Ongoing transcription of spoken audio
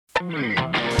Welcome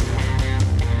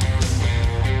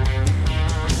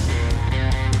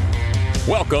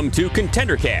to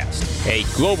ContenderCast, a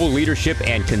global leadership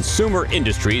and consumer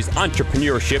industries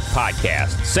entrepreneurship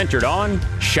podcast centered on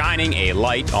shining a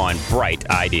light on bright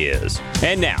ideas.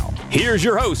 And now, here's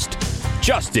your host,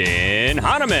 Justin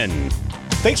Hahnemann.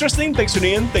 Thanks for listening, thanks for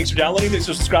tuning in, thanks for downloading, thanks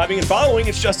for subscribing and following.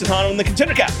 It's Justin Hahnemann, the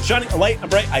ContenderCast, shining a light on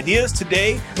bright ideas.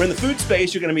 Today, we're in the food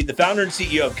space. You're going to meet the founder and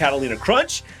CEO of Catalina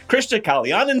Crunch, Krishna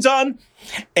Kaliannan's on,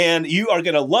 and you are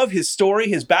going to love his story,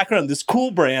 his background, this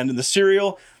cool brand in the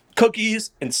cereal,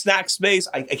 cookies, and snack space.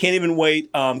 I can't even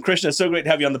wait. Krishna, so great to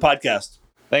have you on the podcast.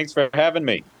 Thanks for having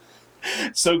me.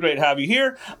 So great to have you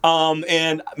here.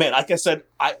 And man, like I said,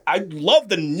 I love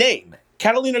the name.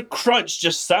 Catalina Crunch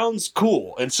just sounds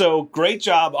cool. And so great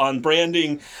job on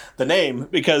branding the name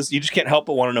because you just can't help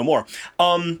but want to know more.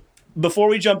 Before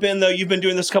we jump in, though, you've been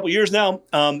doing this a couple years now.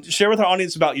 Share with our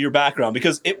audience about your background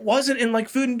because it wasn't in like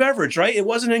food and beverage, right? It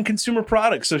wasn't in consumer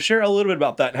products. So share a little bit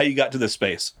about that, how you got to this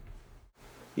space.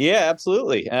 Yeah,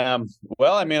 absolutely.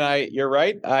 You're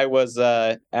right. I was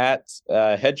at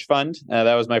a hedge fund.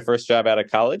 That was my first job out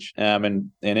of college.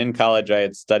 And in college, I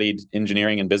had studied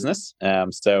engineering and business.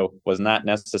 So was not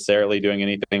necessarily doing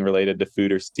anything related to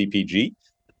food or CPG.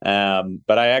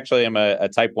 But I actually am a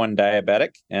type 1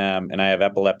 diabetic, and I have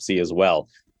epilepsy as well.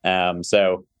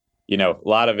 So, a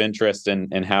lot of interest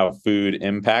in how food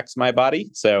impacts my body.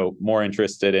 So more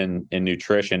interested in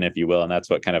nutrition, if you will. And that's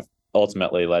what kind of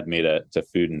ultimately led me to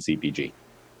food and CPG.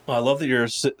 Well, I love that you're a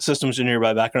systems engineer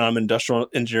by background. I'm industrial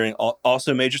engineering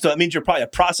also major. So that means you're probably a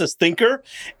process thinker,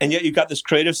 and yet you've got this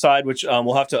creative side, which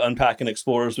we'll have to unpack and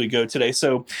explore as we go today.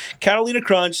 So Catalina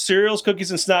Crunch, cereals,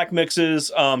 cookies, and snack mixes,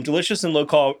 delicious and low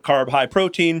carb, high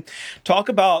protein. Talk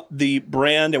about the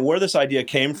brand and where this idea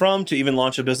came from to even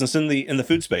launch a business in the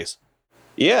food space.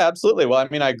 Yeah, absolutely. Well,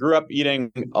 I grew up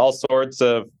eating all sorts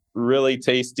of really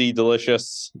tasty,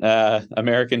 delicious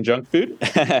American junk food.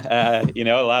 A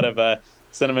lot of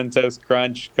Cinnamon Toast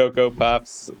Crunch, Cocoa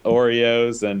Puffs,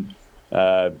 Oreos, and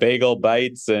bagel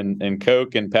bites, and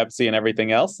Coke and Pepsi and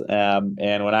everything else. And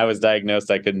when I was diagnosed,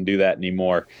 I couldn't do that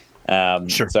anymore.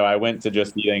 Sure. So I went to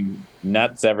just eating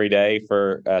nuts every day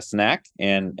for a snack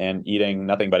and eating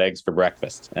nothing but eggs for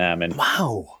breakfast.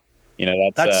 Wow.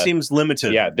 That seems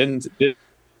limited. Yeah,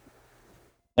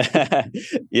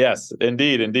 Yes,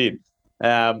 indeed.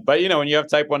 But when you have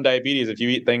type 1 diabetes, if you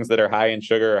eat things that are high in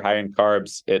sugar or high in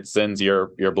carbs, it sends your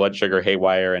blood sugar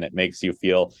haywire and it makes you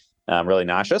feel really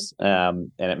nauseous, and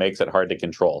it makes it hard to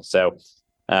control. So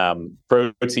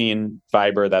protein,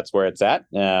 fiber, that's where it's at.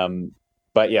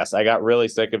 But yes, I got really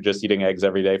sick of just eating eggs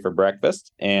every day for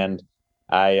breakfast, and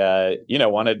I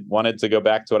wanted to go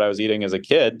back to what I was eating as a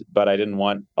kid, but I didn't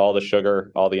want all the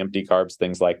sugar, all the empty carbs,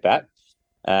 things like that.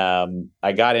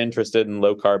 I got interested in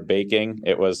low carb baking.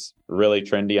 It was really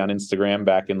trendy on Instagram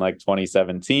back in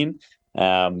 2017.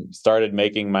 Started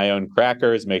making my own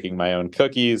crackers, making my own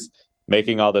cookies,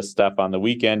 making all this stuff on the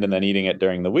weekend and then eating it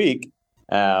during the week.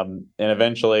 And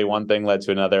eventually one thing led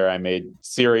to another. I made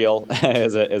cereal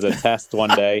as a test one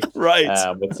day,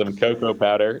 right, with some cocoa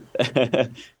powder.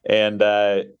 And,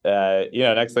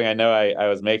 next thing I know, I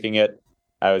was making it,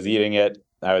 I was eating it.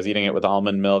 I was eating it with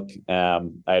almond milk. I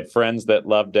had friends that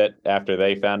loved it after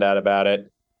they found out about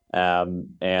it.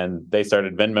 And they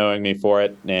started Venmoing me for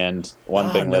it. And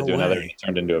one thing led to another, and it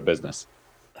turned into a business.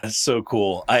 That's so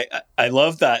cool. I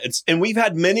love that. And we've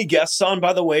had many guests on,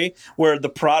 by the way, where the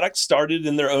product started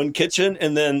in their own kitchen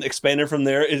and then expanded from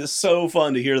there. It is so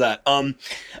fun to hear that.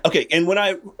 Okay. And when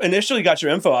I initially got your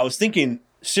info, I was thinking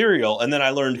cereal, and then I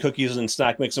learned cookies and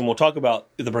snack mix, and we'll talk about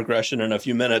the progression in a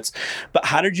few minutes. But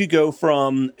how did you go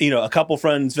from, a couple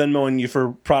friends Venmoing you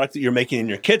for product that you're making in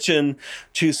your kitchen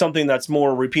to something that's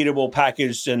more repeatable,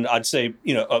 packaged, and I'd say,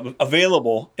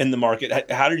 available in the market?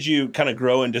 How did you kind of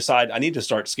grow and decide I need to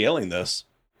start scaling this?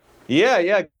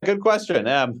 Yeah, good question.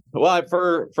 Well,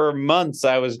 for months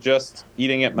I was just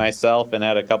eating it myself, and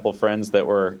had a couple friends that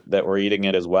were eating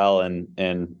it as well.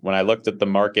 And when I looked at the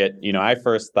market, I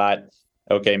first thought,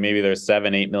 okay, maybe there's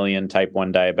 7-8 million type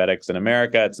 1 diabetics in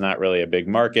America. It's not really a big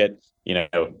market.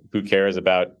 Who cares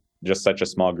about just such a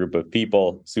small group of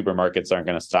people? Supermarkets aren't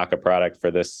going to stock a product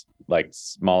for this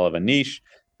small of a niche.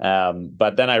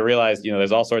 But then I realized,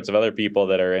 there's all sorts of other people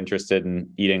that are interested in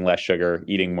eating less sugar,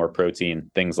 eating more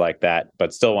protein, things like that,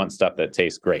 but still want stuff that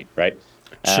tastes great, right?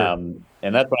 Sure.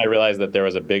 And that's when I realized that there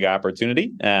was a big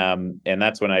opportunity. And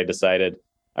that's when I decided,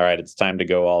 all right, it's time to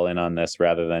go all in on this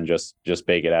rather than just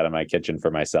bake it out of my kitchen for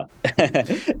myself.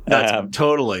 That's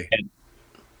totally.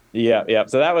 Yeah, yeah.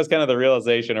 So that was kind of the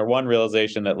realization, or one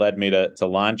realization, that led me to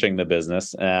launching the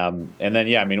business. And then,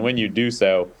 yeah, I mean, when you do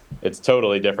so, it's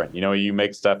totally different. You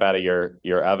make stuff out of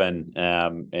your oven,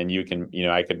 and you can,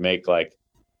 I could make like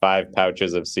 5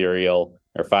 pouches of cereal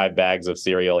or 5 bags of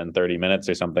cereal in 30 minutes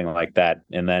or something like that.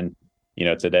 And then,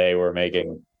 today we're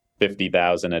making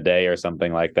 50,000 a day or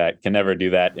something like that. Can never do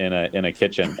that in a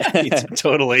kitchen. It's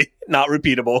totally not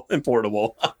repeatable and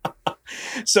portable.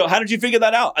 So how did you figure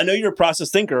that out? I know you're a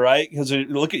process thinker, right? Because you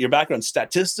look at your background,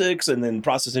 statistics and then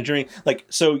process engineering. Like,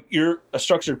 so you're a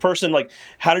structured person. Like,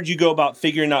 how did you go about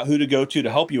figuring out who to go to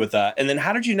help you with that? And then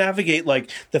how did you navigate like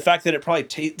the fact that it probably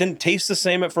didn't taste the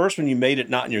same at first when you made it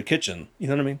not in your kitchen? You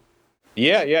know what I mean?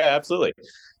 Yeah, absolutely.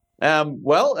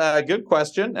 Good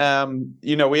question.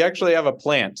 We actually have a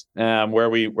plant where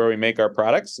we make our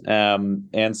products.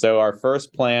 And so our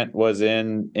first plant was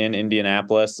in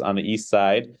Indianapolis on the east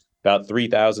side, about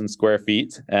 3,000 square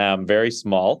feet, very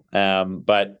small,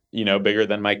 but bigger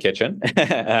than my kitchen.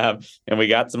 And we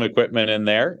got some equipment in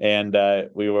there, and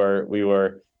we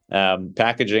were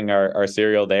packaging our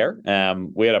cereal there.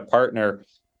 We had a partner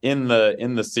in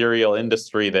the cereal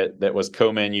industry that was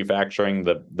co-manufacturing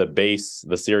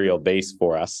the cereal base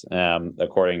for us,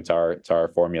 according to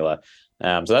our formula.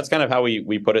 So that's kind of how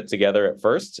we put it together at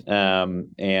first. How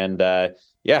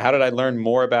did I learn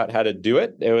more about how to do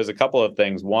it? It was a couple of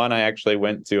things. One, I actually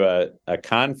went to a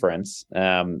conference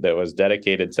that was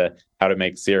dedicated to how to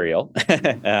make cereal,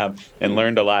 and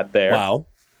learned a lot there. Wow.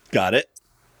 Got it.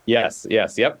 Yes,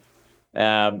 yep.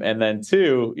 And then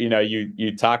two,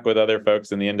 you talk with other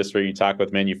folks in the industry, you talk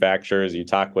with manufacturers, you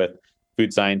talk with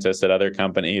food scientists at other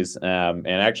companies. And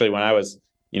actually, when I was,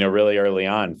 really early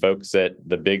on, folks at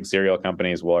the big cereal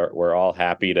companies were all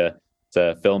happy to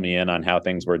fill me in on how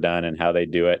things were done and how they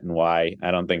do it and why.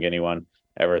 I don't think anyone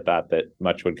ever thought that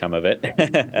much would come of it.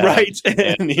 Right.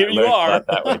 And here you are.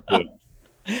 That way too.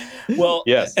 Well,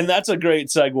 yes. And that's a great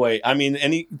segue. I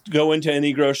mean, go into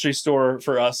any grocery store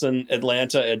for us in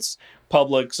Atlanta, it's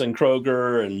Publix and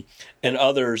Kroger and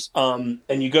others. And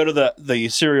you go to the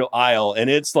cereal aisle, and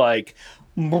it's like,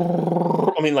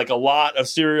 like a lot of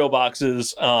cereal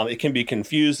boxes. It can be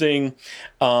confusing.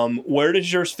 Where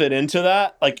does yours fit into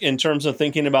that? Like in terms of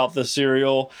thinking about the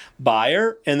cereal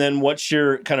buyer, and then what's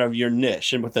your kind of your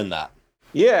niche and within that?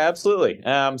 Yeah, absolutely.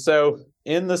 So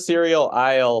in the cereal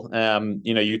aisle,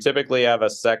 you typically have a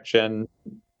section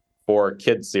for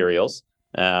kids cereals,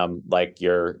 like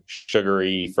your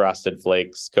sugary Frosted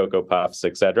Flakes, Cocoa Puffs,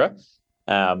 etc.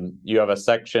 You have a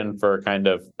section for kind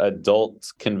of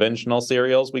adult conventional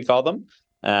cereals, we call them.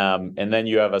 And then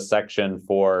you have a section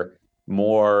for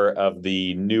more of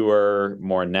the newer,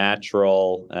 more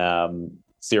natural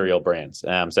cereal brands.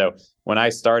 So when I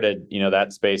started,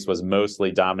 that space was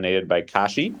mostly dominated by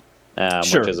Kashi,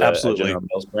 Sure, which is a General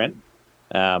Mills brand.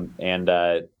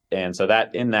 And so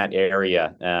that in that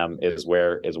area is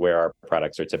where our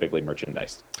products are typically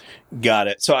merchandised. Got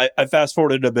it. So I fast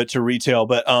forwarded a bit to retail,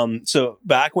 but so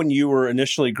back when you were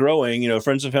initially growing,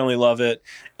 friends and family love it.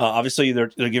 Obviously, they're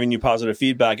giving you positive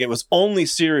feedback. It was only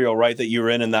cereal, right, that you were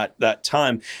in that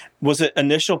time. Was it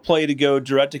initial play to go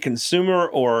direct to consumer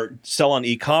or sell on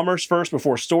e-commerce first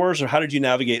before stores, or how did you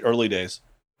navigate early days?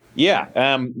 Yeah,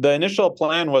 the initial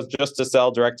plan was just to sell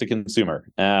direct to consumer.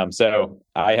 So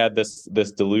I had this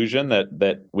delusion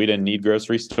that we didn't need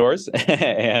grocery stores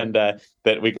and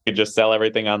that we could just sell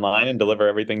everything online and deliver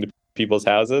everything to people's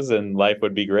houses and life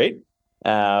would be great.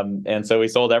 And so we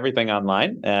sold everything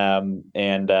online.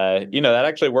 That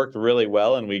actually worked really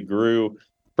well, and we grew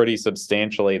pretty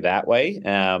substantially that way.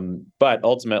 But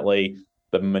ultimately,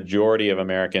 the majority of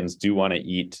Americans do want to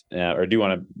eat or do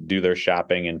want to do their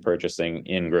shopping and purchasing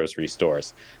in grocery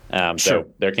stores. Sure. So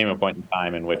there came a point in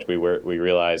time in which we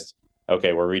realized,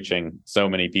 okay, we're reaching so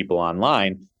many people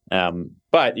online.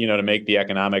 But to make the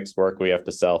economics work, we have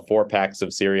to sell 4 packs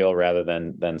of cereal rather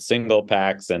than single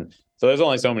packs. And so there's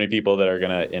only so many people that are going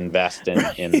to invest in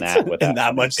that without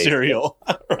that much cereal.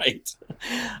 Right.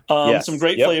 Yes. Some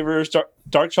great flavors: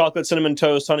 dark chocolate, cinnamon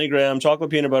toast, honey graham, chocolate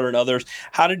peanut butter, and others.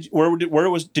 How did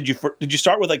you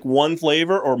start with like one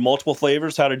flavor or multiple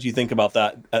flavors? How did you think about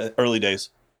that early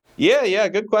days? Yeah,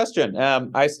 good question.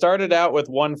 I started out with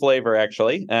one flavor,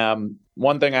 actually.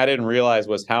 One thing I didn't realize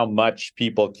was how much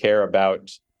people care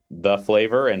about the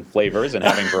flavor and flavors and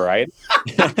having variety.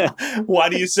 Why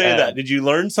do you say that? Did you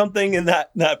learn something in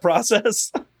that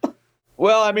process?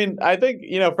 Well, I mean, I think,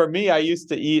 for me, I used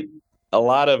to eat a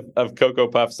lot of Cocoa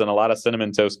Puffs and a lot of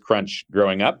Cinnamon Toast Crunch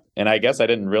growing up. And I guess I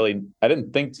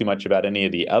didn't think too much about any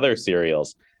of the other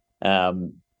cereals.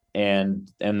 And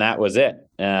that was it.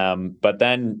 But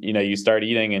then, you start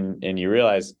eating and you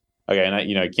realize, okay, and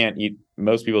you can't eat.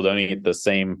 Most people don't eat the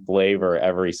same flavor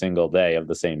every single day of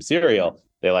the same cereal.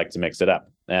 They like to mix it up.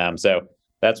 So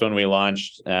that's when we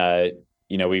launched.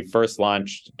 We first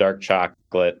launched dark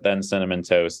chocolate, then cinnamon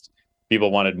toast.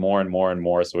 People wanted more and more and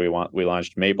more, so we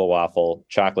launched maple waffle,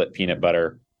 chocolate peanut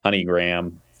butter, honey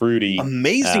graham, fruity,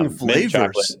 amazing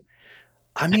flavors.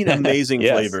 I mean, amazing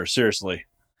yes. flavors. Seriously.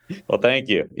 Well, thank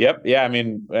you. Yep. Yeah. I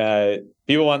mean,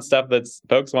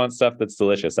 folks want stuff that's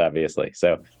delicious, obviously.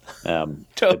 So Totally.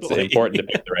 It's important to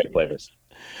pick the right flavors.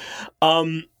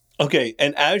 Okay.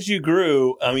 And as you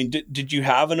grew, I mean, did you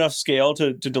have enough scale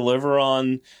to deliver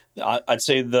on, I'd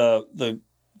say the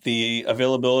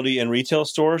availability in retail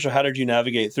stores, or how did you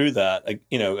navigate through that?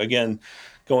 Again,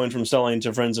 going from selling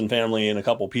to friends and family and a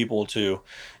couple people to,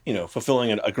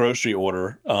 fulfilling a grocery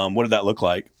order. What did that look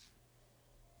like?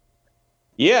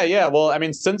 Yeah. Well, I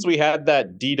mean, since we had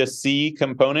that D2C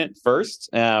component first,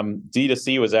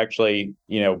 D2C was actually,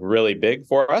 really big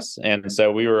for us. And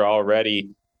so we were already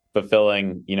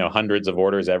fulfilling, hundreds of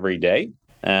orders every day.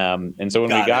 And so when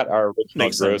we got our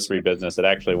original grocery business, it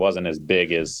actually wasn't as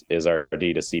big as our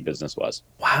D2C business was.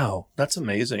 Wow, that's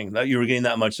amazing that you were getting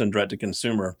that much on direct to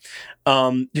consumer.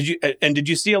 Did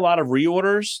you see a lot of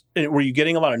reorders? Were you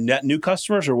getting a lot of net new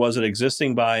customers, or was it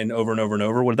existing buying over and over and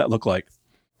over? What did that look like?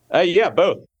 Yeah,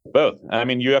 both. I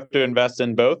mean, you have to invest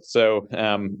in both. So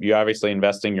you obviously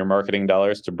investing your marketing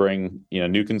dollars to bring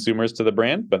new consumers to the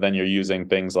brand, but then you're using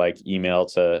things like email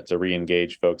to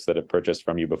re-engage folks that have purchased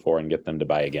from you before and get them to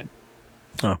buy again.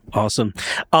 Oh, awesome.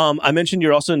 I mentioned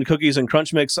you're also into cookies and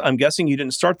Crunch Mix. I'm guessing you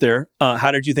didn't start there.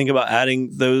 How did you think about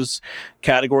adding those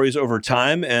categories over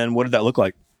time, and what did that look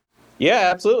like?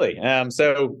 Yeah, absolutely.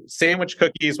 So sandwich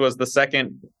cookies was the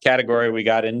second category we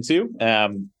got into.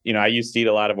 I used to eat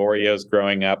a lot of Oreos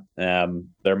growing up.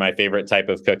 They're my favorite type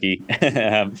of cookie.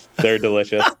 They're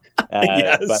delicious.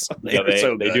 Yes, but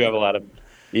they do have a lot of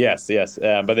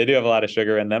but they do have a lot of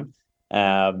sugar in them.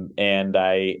 And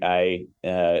I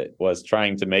was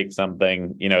trying to make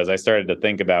something, as I started to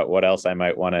think about what else I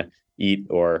might want to eat,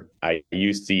 or I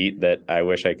used to eat that I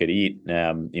wish I could eat.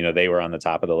 They were on the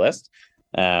top of the list.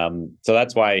 So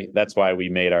that's why we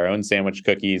made our own sandwich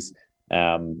cookies.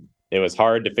 It was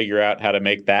hard to figure out how to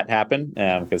make that happen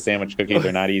because sandwich cookies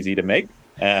are not easy to make.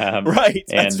 Right.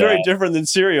 That's very different than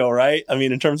cereal, right? I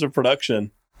mean, in terms of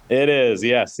production. It is.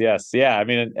 Yes. Yeah. I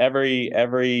mean,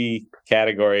 every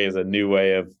category is a new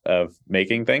way of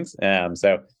making things.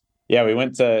 So yeah, we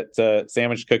went to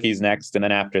sandwich cookies next. And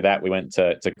then after that, we went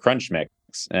to Crunch Mix.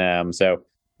 So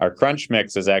our Crunch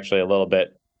Mix is actually a little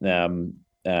bit,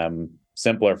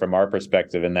 simpler from our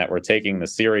perspective in that we're taking the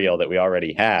cereal that we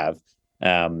already have.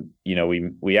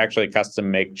 We actually custom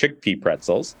make chickpea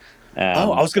pretzels. I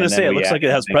was going to say, it looks like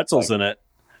it has pretzels in it.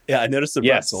 Yeah, I noticed the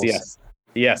pretzels.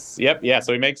 Yes. Yep. Yeah.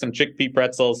 So we make some chickpea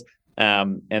pretzels,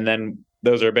 and then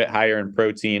those are a bit higher in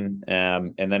protein.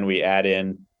 And then we add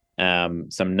in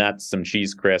some nuts, some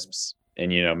cheese crisps,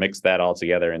 and mix that all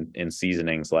together in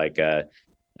seasonings like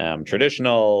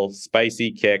traditional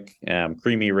spicy kick,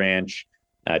 creamy ranch,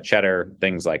 cheddar,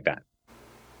 things like that.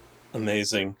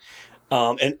 Amazing.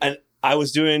 And I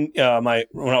was doing when I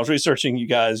was researching you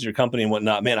guys, your company and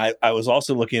whatnot, man, I was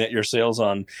also looking at your sales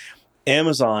on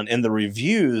Amazon and the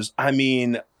reviews. I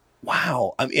mean,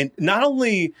 wow. I mean, not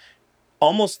only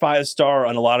almost 5-star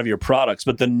on a lot of your products,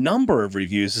 but the number of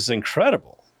reviews is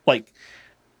incredible. Like,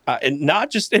 and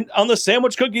not just on the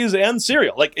sandwich cookies and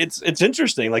cereal. Like it's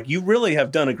interesting. Like you really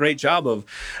have done a great job of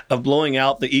blowing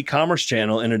out the e-commerce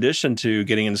channel in addition to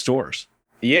getting in stores.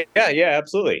 Yeah,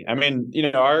 absolutely. I mean,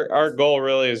 our goal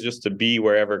really is just to be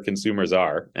wherever consumers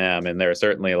are. And there are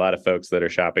certainly a lot of folks that are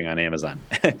shopping on Amazon.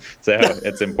 So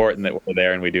it's important that we're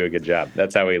there and we do a good job.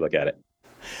 That's how we look at it.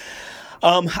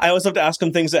 I always love to ask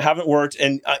them things that haven't worked.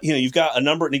 And, you've got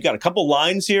a couple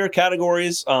lines here,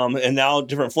 categories, and now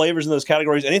different flavors in those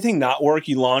categories. Anything not work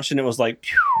you launched and it was like,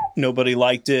 nobody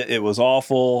liked it. It was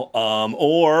awful.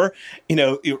 Or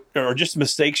just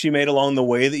mistakes you made along the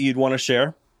way that you'd want to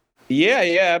share?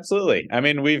 Yeah, absolutely. I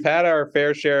mean, we've had our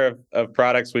fair share of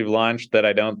products we've launched that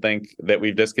I don't think that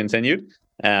we've discontinued.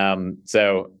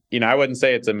 So, I wouldn't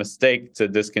say it's a mistake to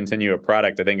discontinue a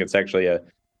product. I think it's actually a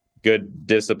good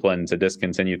discipline to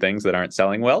discontinue things that aren't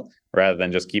selling well rather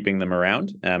than just keeping them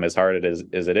around, as hard as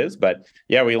it is. But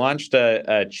yeah, we launched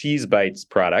a cheese bites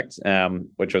product,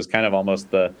 which was kind of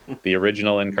almost the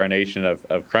original incarnation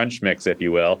of Crunch Mix, if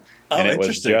you will. And it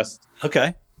was just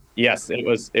okay. Yes, it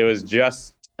was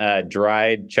just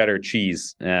dried cheddar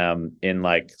cheese in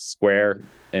like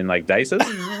dices.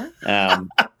 And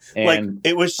like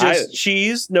it was just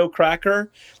cheese, no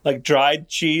cracker, like dried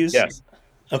cheese. Yes.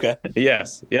 Okay.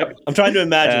 Yes. Yep. I'm trying to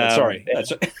imagine it. Sorry.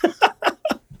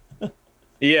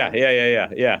 Yeah.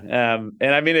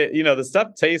 And I mean, the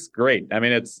stuff tastes great. I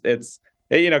mean, it's because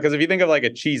if you think of like a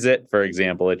Cheez-It, for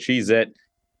example, a Cheez-It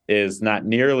is not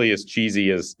nearly as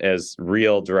cheesy as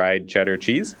real dried cheddar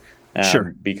cheese,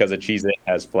 Sure. because a Cheez-It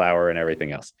has flour and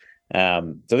everything else.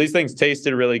 So these things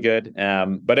tasted really good,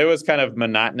 but it was kind of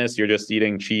monotonous. You're just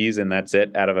eating cheese and that's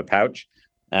it out of a pouch.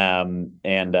 And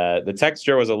the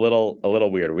texture was a little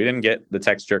weird. We didn't get the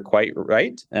texture quite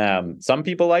right. Some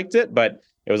people liked it, but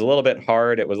it was a little bit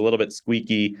hard. It was a little bit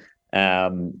squeaky.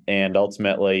 And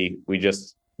ultimately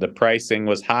the pricing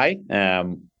was high.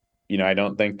 I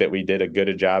don't think that we did a good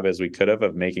a job as we could have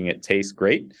of making it taste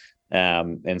great.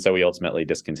 And so we ultimately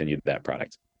discontinued that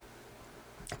product.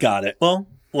 Got it. Well,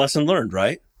 lesson learned,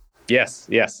 right? Yes,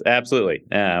 absolutely.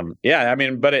 I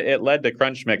mean, but it led to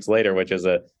Crunch Mix later, which is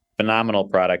a phenomenal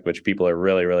product, which people are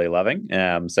really, really loving.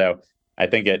 So I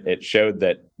think it showed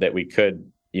that we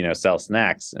could, sell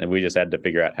snacks, and we just had to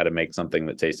figure out how to make something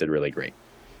that tasted really great.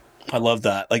 I love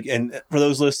that. And for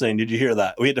those listening, did you hear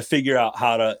that? We had to figure out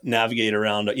how to navigate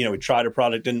around it. We tried a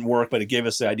product, didn't work, but it gave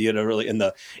us the idea to really, and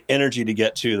the energy to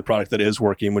get to the product that is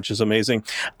working, which is amazing.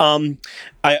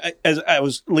 As I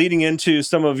was leading into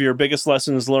some of your biggest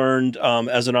lessons learned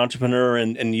as an entrepreneur,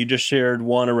 and you just shared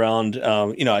one around,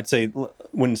 I'd say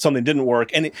when something didn't work.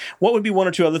 And what would be one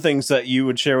or two other things that you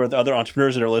would share with other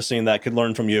entrepreneurs that are listening that could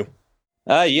learn from you?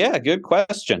 Good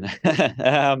question.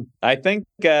 I think,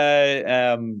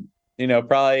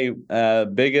 probably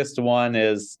biggest one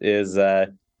is if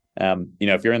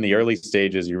you're in the early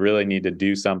stages, you really need to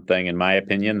do something, in my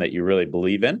opinion, that you really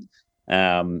believe in,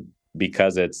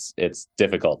 because it's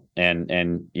difficult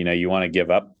and you want to give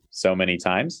up so many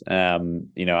times.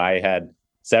 I had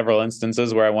several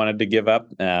instances where I wanted to give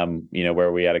up,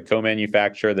 where we had a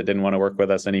co-manufacturer that didn't want to work with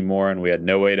us anymore, and we had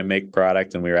no way to make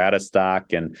product, and we were out of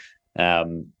stock. And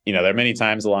there are many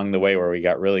times along the way where we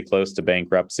got really close to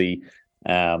bankruptcy.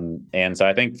 And so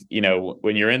I think,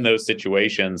 when you're in those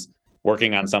situations,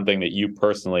 working on something that you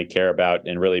personally care about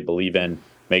and really believe in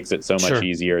makes it so much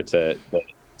easier to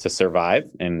survive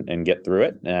and get through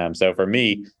it. So for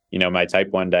me, my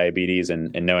type 1 diabetes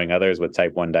and knowing others with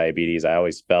type 1 diabetes, I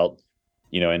always felt,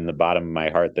 in the bottom of my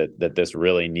heart that this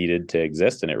really needed to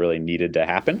exist and it really needed to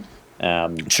happen.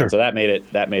 So that made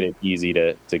it easy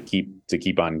to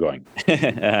keep on going.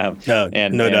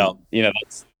 No doubt.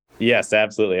 Yes,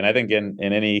 absolutely. And I think in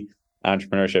any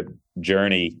entrepreneurship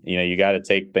journey, you got to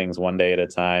take things one day at a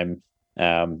time.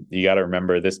 You got to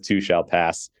remember, this too shall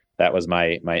pass. That was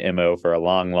my MO for a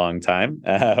long, long time,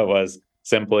 was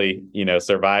simply,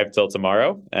 survive till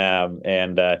tomorrow,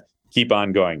 and keep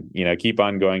on going, keep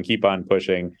on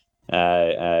pushing.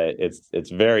 It's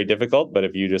very difficult, but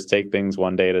if you just take things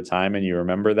one day at a time and you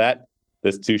remember that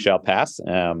this too shall pass,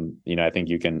 I think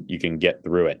you can get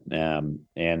through it.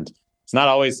 And it's not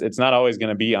always going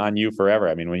to be on you forever.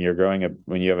 I mean, when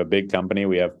you have a big company,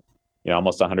 we have,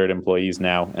 almost 100 employees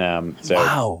now. So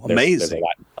wow, amazing. There's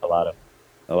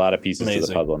a lot of pieces to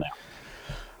the puzzle now.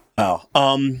 Wow.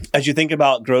 As you think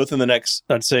about growth in the next,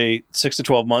 I'd say 6 to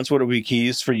 12 months, what are be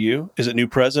keys for you? Is it new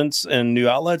presence and new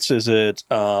outlets? Is it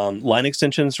line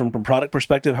extensions from a product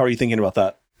perspective? How are you thinking about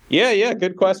that? Yeah.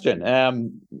 Good question.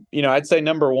 I'd say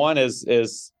number one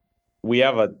is we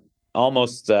have a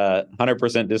almost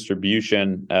 100%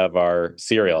 distribution of our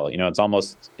cereal. It's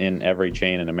almost in every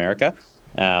chain in America,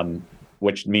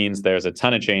 which means there's a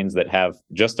ton of chains that have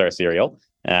just our cereal.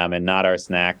 And not our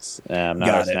snacks,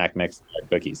 snack mix, our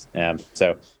cookies.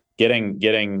 So getting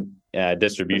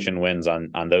distribution wins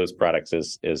on those products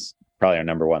is probably our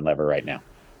number one lever right now.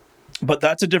 But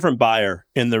that's a different buyer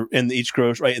in each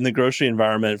grocery, right? In the grocery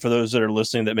environment. For those that are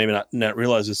listening that maybe not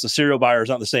realize this, the cereal buyer is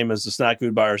not the same as the snack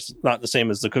food buyer, is not the same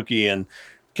as the cookie and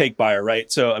cake buyer,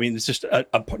 right? So I mean, it's just a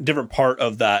different part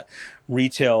of that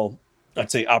retail, I'd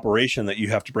say, operation that you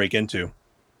have to break into.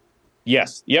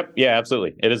 Yes. Yep. Yeah,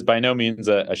 absolutely. It is by no means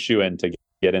a shoo-in to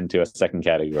get into a second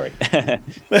category.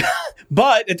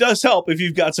 But it does help if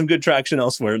you've got some good traction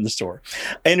elsewhere in the store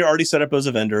and you're already set up as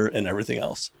a vendor and everything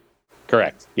else.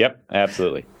 Correct. Yep.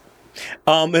 Absolutely.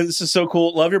 And this is so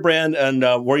cool. Love your brand and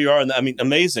where you are. And I mean,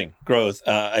 amazing growth.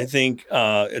 I think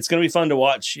it's going to be fun to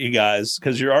watch you guys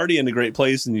because you're already in a great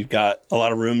place and you've got a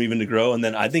lot of room even to grow. And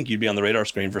then I think you'd be on the radar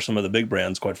screen for some of the big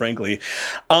brands, quite frankly.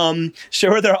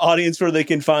 Share with our audience where they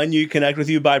can find you, connect with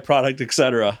you, buy product,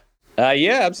 etc.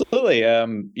 Yeah, absolutely.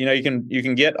 You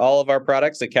can get all of our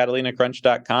products at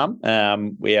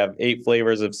CatalinaCrunch.com. We have 8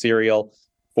 flavors of cereal,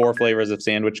 4 flavors of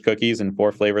sandwich cookies, and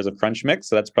 4 flavors of Crunch Mix.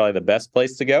 So that's probably the best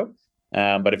place to go.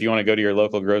 But if you want to go to your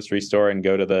local grocery store and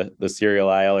go to the cereal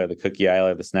aisle or the cookie aisle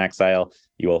or the snacks aisle,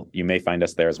 you may find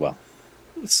us there as well.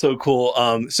 So cool.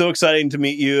 So exciting to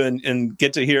meet you and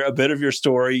get to hear a bit of your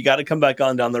story. You got to come back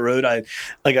on down the road.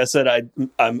 Like I said,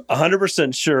 I'm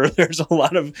 100% sure there's a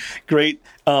lot of great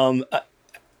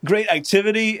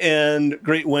activity and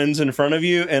great wins in front of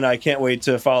you. And I can't wait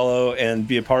to follow and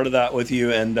be a part of that with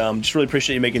you. And just really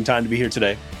appreciate you making time to be here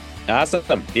today.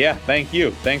 Awesome. Yeah. Thank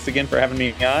you. Thanks again for having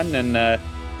me on, and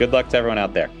good luck to everyone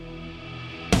out there.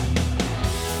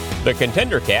 The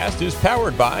Contender Cast is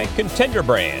powered by Contender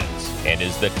Brands and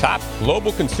is the top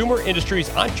global consumer industries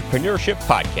entrepreneurship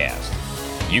podcast.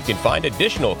 You can find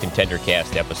additional Contender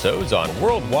Cast episodes on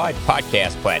worldwide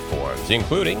podcast platforms,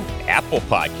 including Apple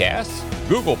Podcasts,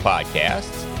 Google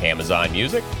Podcasts, Amazon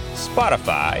Music,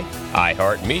 Spotify,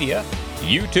 iHeartMedia,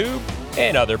 YouTube,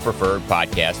 and other preferred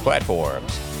podcast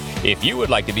platforms. If you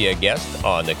would like to be a guest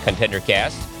on the Contender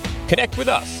Cast, connect with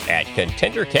us at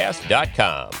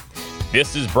contendercast.com.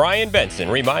 This is Brian Benson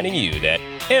reminding you that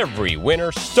every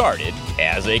winner started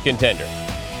as a contender.